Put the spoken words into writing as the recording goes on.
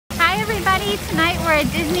everybody, tonight we're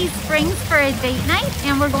at Disney Springs for a date night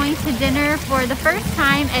and we're going to dinner for the first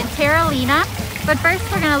time at Terralina. But first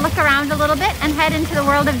we're going to look around a little bit and head into the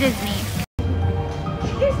world of Disney.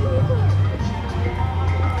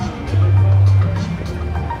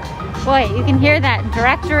 Boy, you can hear that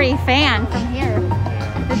directory fan from here.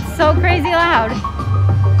 It's so crazy loud.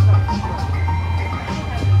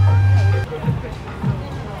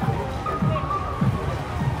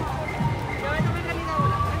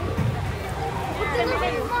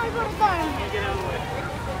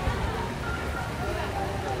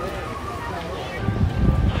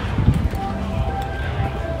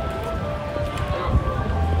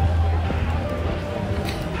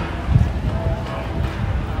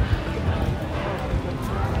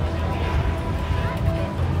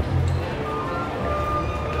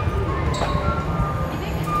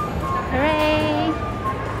 Hooray!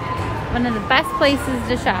 One of the best places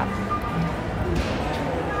to shop.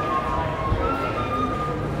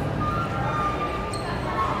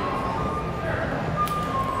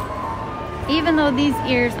 Even though these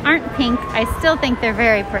ears aren't pink, I still think they're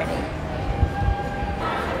very pretty.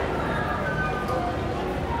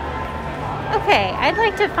 Okay, I'd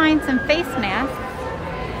like to find some face masks,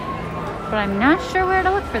 but I'm not sure where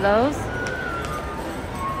to look for those.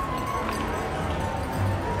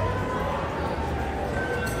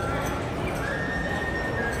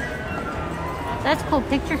 That's cool,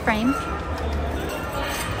 picture frames.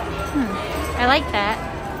 I like that.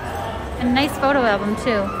 And a nice photo album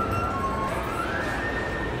too.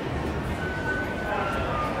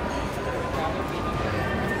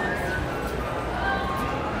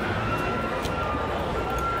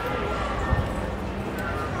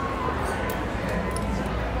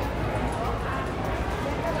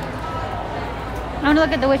 I want to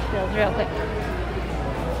look at the Wishables real quick.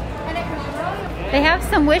 They have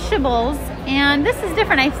some Wishables, and this is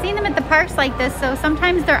different. I've seen them at the parks like this, so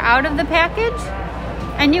sometimes they're out of the package,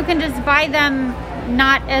 and you can just buy them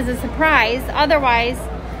not as a surprise. Otherwise,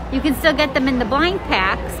 you can still get them in the blind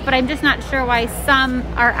packs, but I'm just not sure why some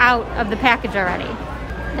are out of the package already.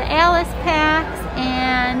 The Alice packs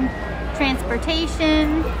and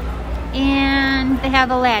transportation, and they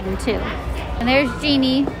have Aladdin too. And there's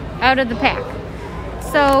Genie out of the pack.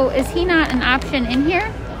 So is he not an option in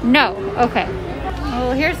here? No. Okay.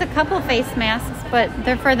 Well, here's a couple face masks, but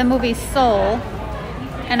they're for the movie Soul.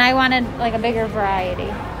 And I wanted like a bigger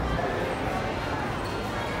variety.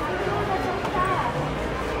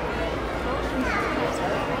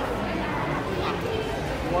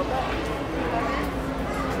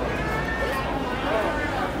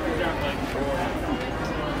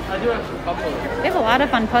 They have a lot of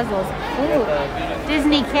fun puzzles. Ooh,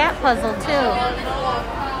 Disney cat puzzle too.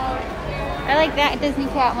 I like that Disney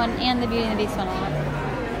cat one and the Beauty and the Beast one a lot.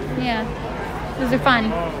 Yeah, those are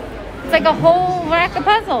fun. It's like a whole rack of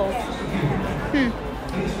puzzles.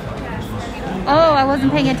 Oh, I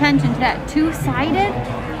wasn't paying attention to that. Two-sided?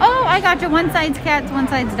 Oh, I got you. One side's cats, one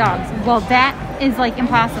side's dogs. Well, that is like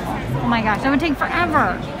impossible. Oh my gosh, that would take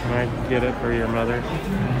forever. Can I get it for your mother?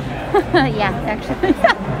 Yeah, actually.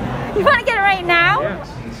 You want to get it right now? Yeah.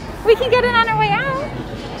 We can get it on our way out.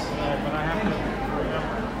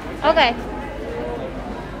 Okay.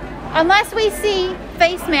 Unless we see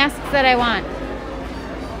face masks that I want.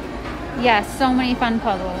 Yes, so many fun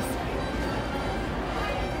puzzles.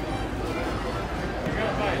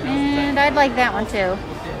 And I'd like that one too.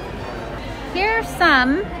 Here are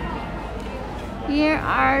some.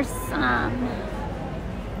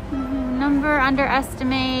 Never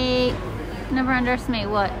underestimate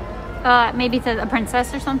what? Maybe it's a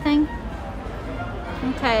princess or something.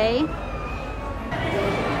 Okay.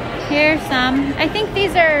 Here's some. I think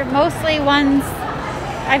these are mostly ones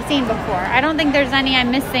I've seen before. I don't think there's any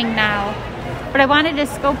I'm missing now. But I wanted to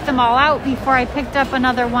scope them all out before I picked up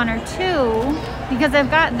another one or two. Because I've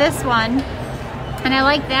got this one. And I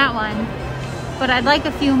like that one. But I'd like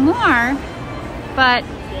a few more. But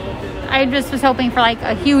I just was hoping for like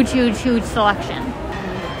a huge selection.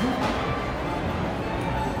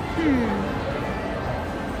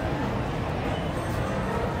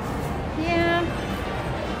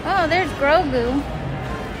 Oh, there's Grogu.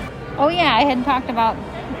 Oh yeah, I had talked about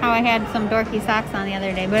how I had some dorky socks on the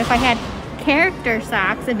other day, but if I had character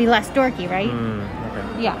socks, it'd be less dorky, right?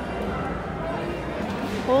 Okay. Yeah.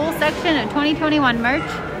 Whole section of 2021 merch.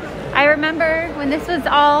 I remember when this was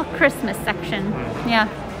all Christmas section. Yeah.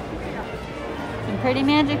 Some pretty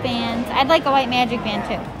magic bands. I'd like a white magic band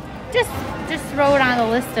too. Just throw it on the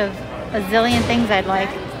list of a zillion things I'd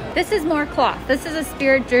like. This is more cloth. This is a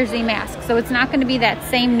Spirit jersey mask, so it's not going to be that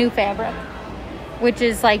same new fabric, which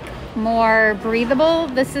is like more breathable.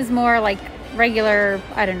 This is more like regular,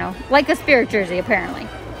 I don't know, like a spirit jersey apparently.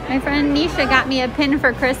 My friend Nisha got me a pin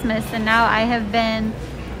for Christmas, and now I have been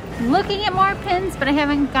looking at more pins, but I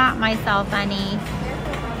haven't got myself any.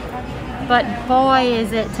 But boy,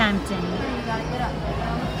 is it tempting.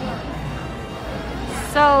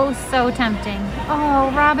 So, so tempting.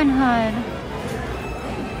 Oh, Robin Hood.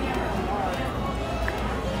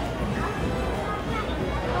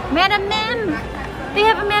 Madam Mim. They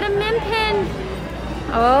have a Madam Mim pin.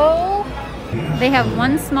 Oh. They have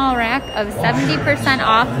one small rack of 70%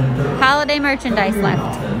 off holiday merchandise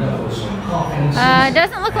left.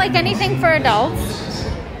 Doesn't look like anything for adults.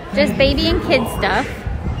 Just baby and kid stuff.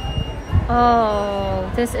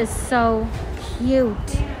 Oh, this is so cute.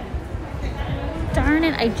 Darn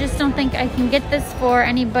it, I just don't think I can get this for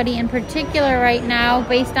anybody in particular right now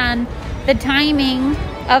based on the timing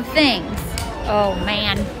of things. Oh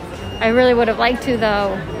man, I really would have liked to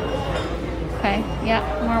though. Okay, yeah,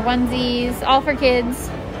 more onesies, all for kids.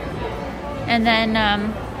 And then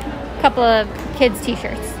a couple of kids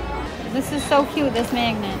t-shirts. This is so cute, this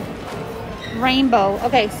magnet. Rainbow.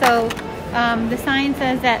 Okay, so the sign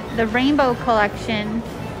says that the rainbow collection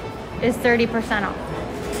is 30% off.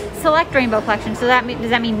 Select rainbow collection. So does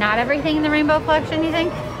that mean not everything in the rainbow collection, you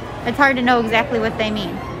think? It's hard to know exactly what they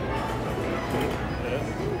mean.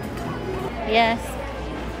 Yes.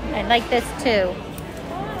 I like this too.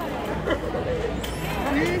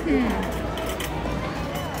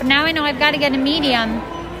 But now I know I've got to get a medium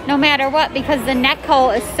no matter what because the neck hole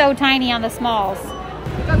is so tiny on the smalls.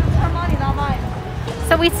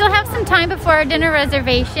 So we still have some time before our dinner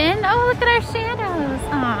reservation. Oh, look at our shadows.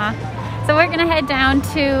 Aw. So we're gonna head down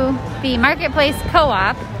to the Marketplace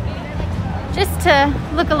Co-op just to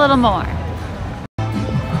look a little more.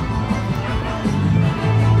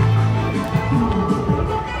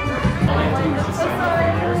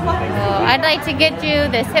 Oh, I'd like to get you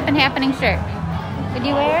this Hip and Happening shirt. Would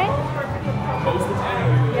you wear it?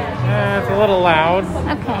 It's a little loud.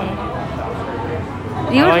 Okay.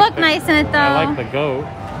 You would look nice in it though. I like the goat.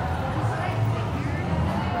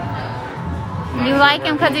 You like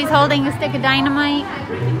him because he's holding a stick of dynamite?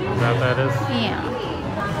 Is that what that is? Yeah.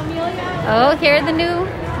 Oh, here are the new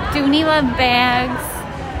Dooney Love bags.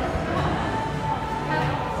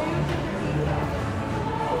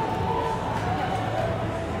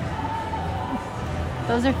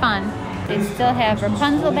 Those are fun. They still have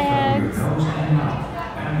Rapunzel bags.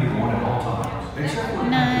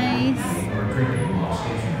 Nice.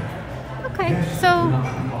 Okay, so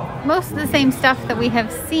most of the same stuff that we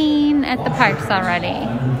have seen at the parks already.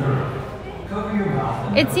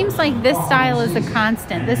 It seems like this style is a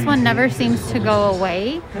constant. This one never seems to go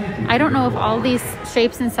away. I don't know if all these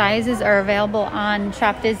shapes and sizes are available on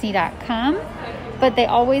shopdisney.com, but they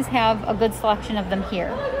always have a good selection of them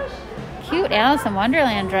here. Cute Alice in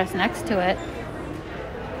Wonderland dress next to it.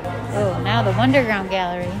 Oh, now the Wonderground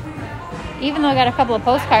Gallery. Even though I got a couple of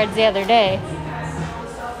postcards the other day,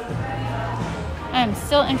 I'm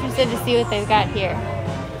still interested to see what they've got here.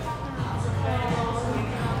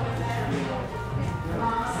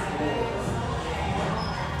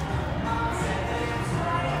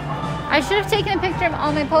 I should have taken a picture of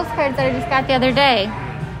all my postcards that I just got the other day.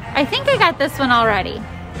 I think I got this one already.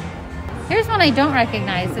 Here's one I don't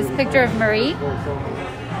recognize. This picture of Marie.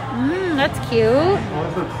 That's cute.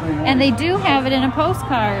 And they do have it in a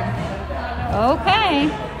postcard. Okay.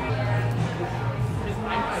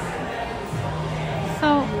 So,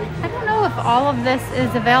 I don't know if all of this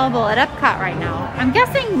is available at Epcot right now. I'm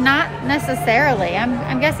guessing not necessarily.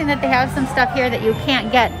 I'm guessing that they have some stuff here that you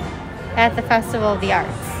can't get at the Festival of the Arts.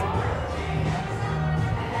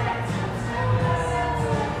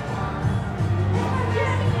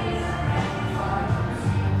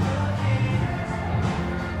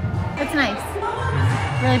 It's nice.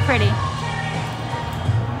 Really pretty.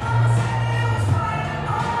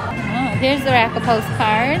 Oh, here's the rack of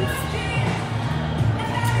postcards.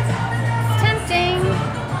 It's tempting.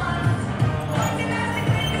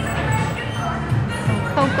 Some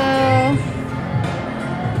cocoa.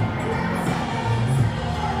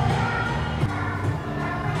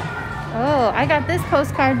 Oh, I got this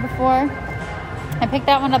postcard before. I picked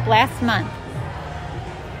that one up last month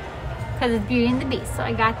because it's Beauty and the Beast, so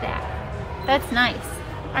I got that. That's nice.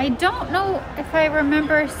 I don't know if I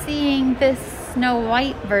remember seeing this Snow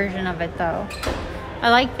White version of it though. I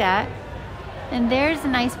like that. And there's a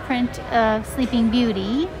nice print of Sleeping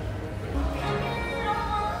Beauty.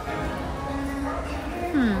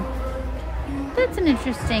 That's an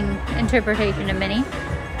interesting interpretation of Minnie.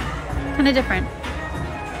 Kind of different.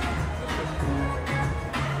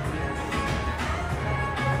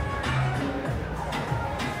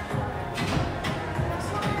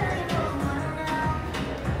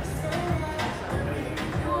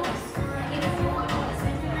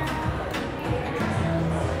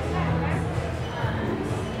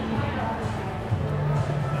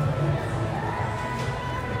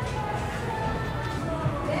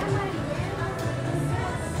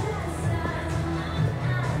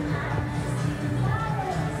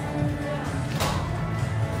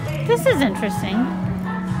 This is interesting.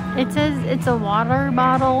 It says it's a water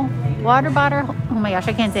bottle, oh my gosh,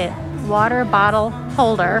 I can't say it. Water bottle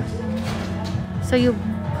holder. So you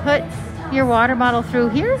put your water bottle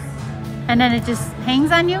through here and then it just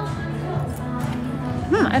hangs on you.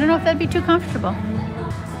 I don't know if that'd be too comfortable.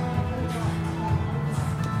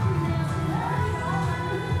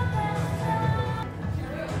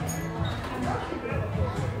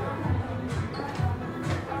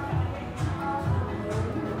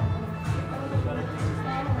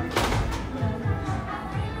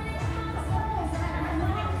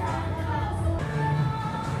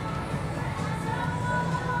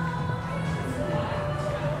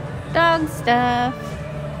 Dog stuff.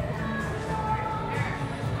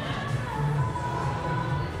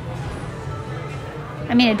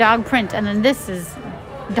 I mean a dog print, and then this is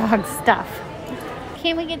dog stuff.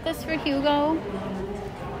 Can we get this for Hugo?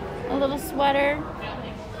 A little sweater.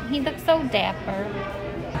 He looks so dapper.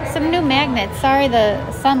 Some new magnets. Sorry the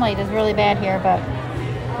sunlight is really bad here, but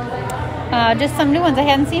just some new ones I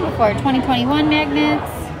hadn't seen before. 2021 magnets.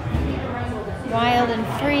 Wild and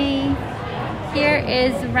free. Here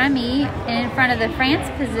is Remy in front of the France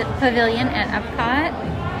Pavilion at Epcot.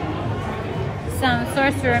 Some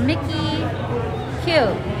Sorcerer Mickey.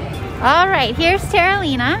 Cute. All right, here's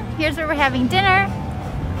Terralina. Here's where we're having dinner.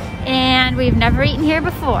 And we've never eaten here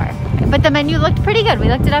before. But the menu looked pretty good. We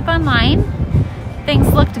looked it up online. Things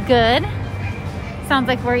looked good. Sounds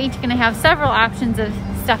like we're each gonna have several options of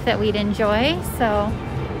stuff that we'd enjoy. So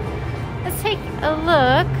let's take a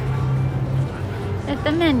look at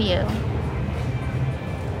the menu.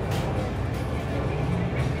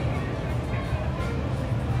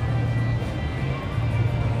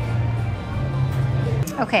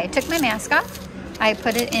 Okay, I took my mask off. I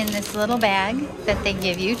put it in this little bag that they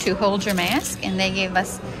give you to hold your mask, and they gave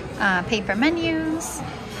us paper menus.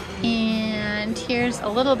 And here's a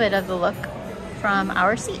little bit of the look from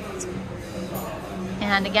our seat.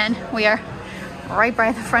 And again, we are right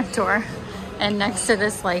by the front door and next to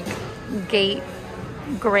this like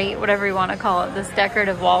grate, whatever you want to call it, this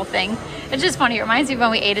decorative wall thing. It's just funny, it reminds me of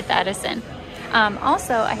when we ate at the Edison.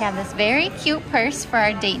 Also, I have this very cute purse for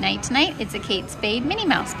our date night tonight. It's a Kate Spade Minnie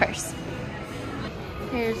Mouse purse.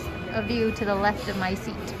 Here's a view to the left of my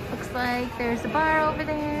seat. Looks like there's a bar over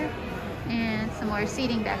there and some more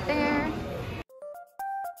seating back there.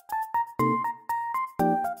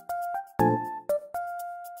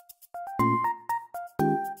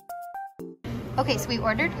 Okay, so we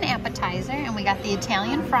ordered an appetizer and we got the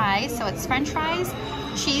Italian fries. So it's French fries,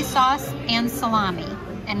 cheese sauce, and salami.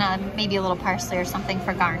 And maybe a little parsley or something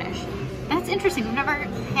for garnish. That's interesting. We've never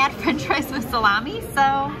had French fries with salami, so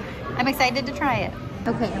I'm excited to try it.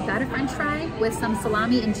 Okay, I've got a French fry with some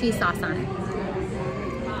salami and cheese sauce on it.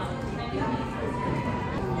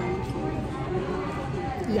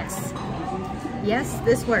 Yes. Yes,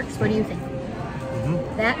 this works. What do you think?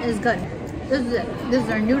 That is good. This is it. This is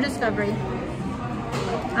our new discovery.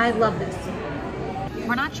 I love this.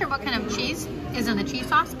 We're not sure what kind of cheese is in the cheese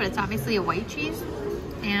sauce, but it's obviously a white cheese.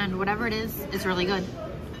 And whatever it is really good.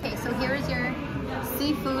 Okay, so here is your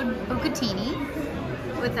seafood bucatini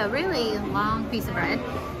with a really long piece of bread.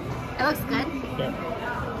 It looks good. Yeah.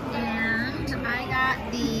 And I got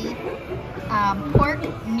the pork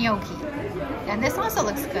gnocchi. And this also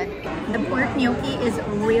looks good. The pork gnocchi is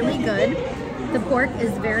really good. The pork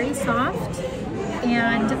is very soft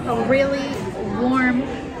and a really warm,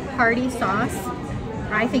 hearty sauce.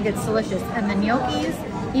 I think it's delicious. And the gnocchis,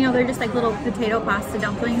 you know, they're just like little potato pasta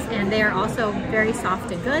dumplings, and they are also very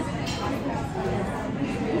soft and good.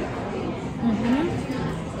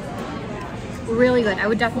 Really good. I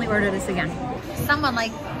would definitely order this again. Someone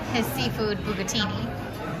liked his seafood bucatini,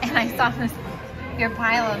 and I saw your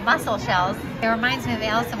pile of mussel shells. It reminds me of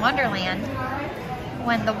Alice in Wonderland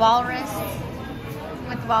when the walrus,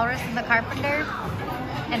 with the walrus and the carpenter,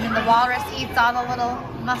 and then the walrus eats all the little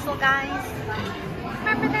mussel guys.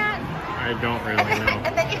 Remember that? I don't really know.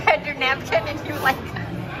 And then you had your napkin and you like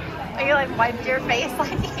wiped your face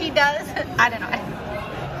like he does. I don't know.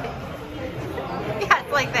 Yeah,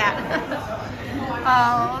 it's like that.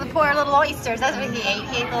 Oh, the poor little oysters. That's what he ate.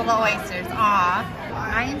 He ate the little oysters. Aw.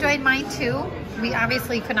 I enjoyed mine too. We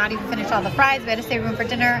obviously could not even finish all the fries. We had to save room for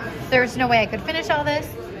dinner. There was no way I could finish all this.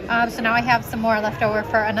 So now I have some more left over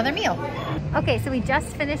for another meal. Okay, so we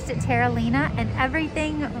just finished at Terralina and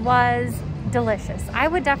everything was delicious. I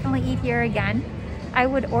would definitely eat here again. I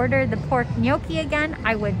would order the pork gnocchi again.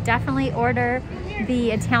 I would definitely order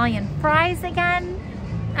the Italian fries again.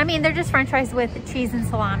 I mean, they're just French fries with cheese and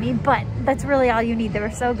salami, but that's really all you need. They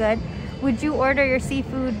were so good. Would you order your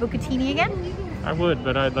seafood bucatini again? I would,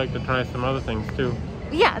 but I'd like to try some other things too.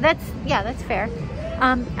 Yeah, that's fair.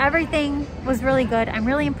 Everything was really good. I'm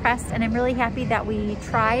really impressed, and I'm really happy that we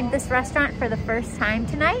tried this restaurant for the first time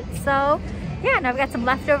tonight. So yeah, and I've got some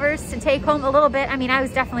leftovers to take home a little bit. I mean, I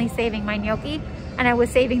was definitely saving my gnocchi, and I was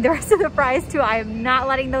saving the rest of the fries too. I am not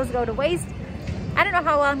letting those go to waste. I don't know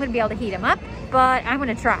how well I'm gonna be able to heat them up, but I'm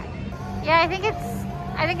gonna try. Yeah, I think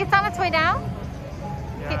it's on its way down.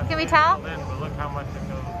 Yeah, can we tell? But look how much it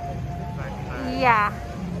goes back. Yeah.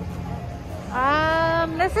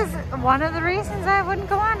 This is one of the reasons I wouldn't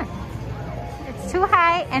go on it. It's too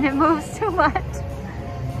high and it moves too much.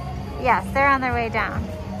 Yes, they're on their way down.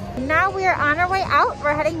 Now we are on our way out.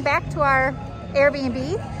 We're heading back to our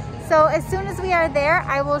Airbnb. So as soon as we are there,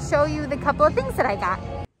 I will show you the couple of things that I got.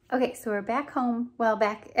 Okay, so we're back home, well,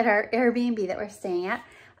 back at our Airbnb that we're staying at.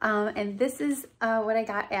 And this is what I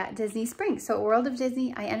got at Disney Springs. So at World of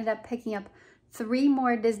Disney, I ended up picking up 3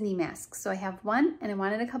 more Disney masks. So I have 1 and I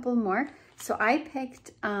wanted a couple more. So I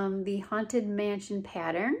picked the Haunted Mansion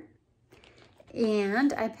pattern,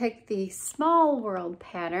 and I picked the Small World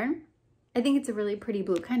pattern. I think it's a really pretty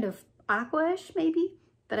blue, kind of aqua-ish maybe,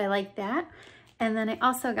 but I like that. And then I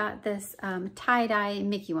also got this tie-dye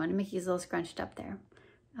Mickey one. Mickey's a little scrunched up there,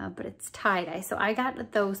 but it's tie-dye. So I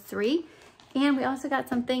got those 3. And we also got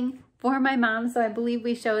something for my mom. So I believe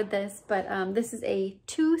we showed this, but this is a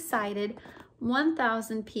 2-sided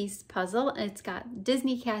 1,000 piece puzzle. And it's got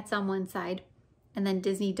Disney cats on one side and then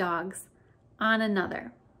Disney dogs on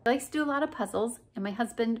another. She likes to do a lot of puzzles, and my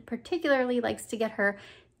husband particularly likes to get her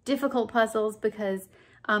difficult puzzles because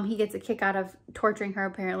he gets a kick out of torturing her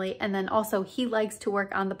apparently. And then also he likes to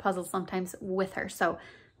work on the puzzles sometimes with her. So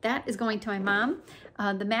that is going to my mom.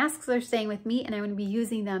 The masks are staying with me, and I'm going to be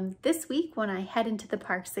using them this week when I head into the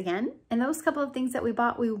parks again. And those couple of things that we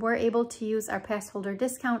bought, we were able to use our pass holder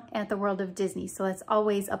discount at the World of Disney, so that's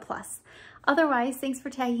always a plus. Otherwise, thanks for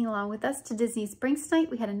tagging along with us to Disney Springs tonight.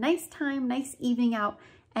 We had a nice time, nice evening out,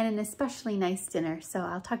 and an especially nice dinner. So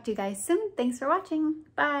I'll talk to you guys soon. Thanks for watching.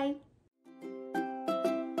 Bye.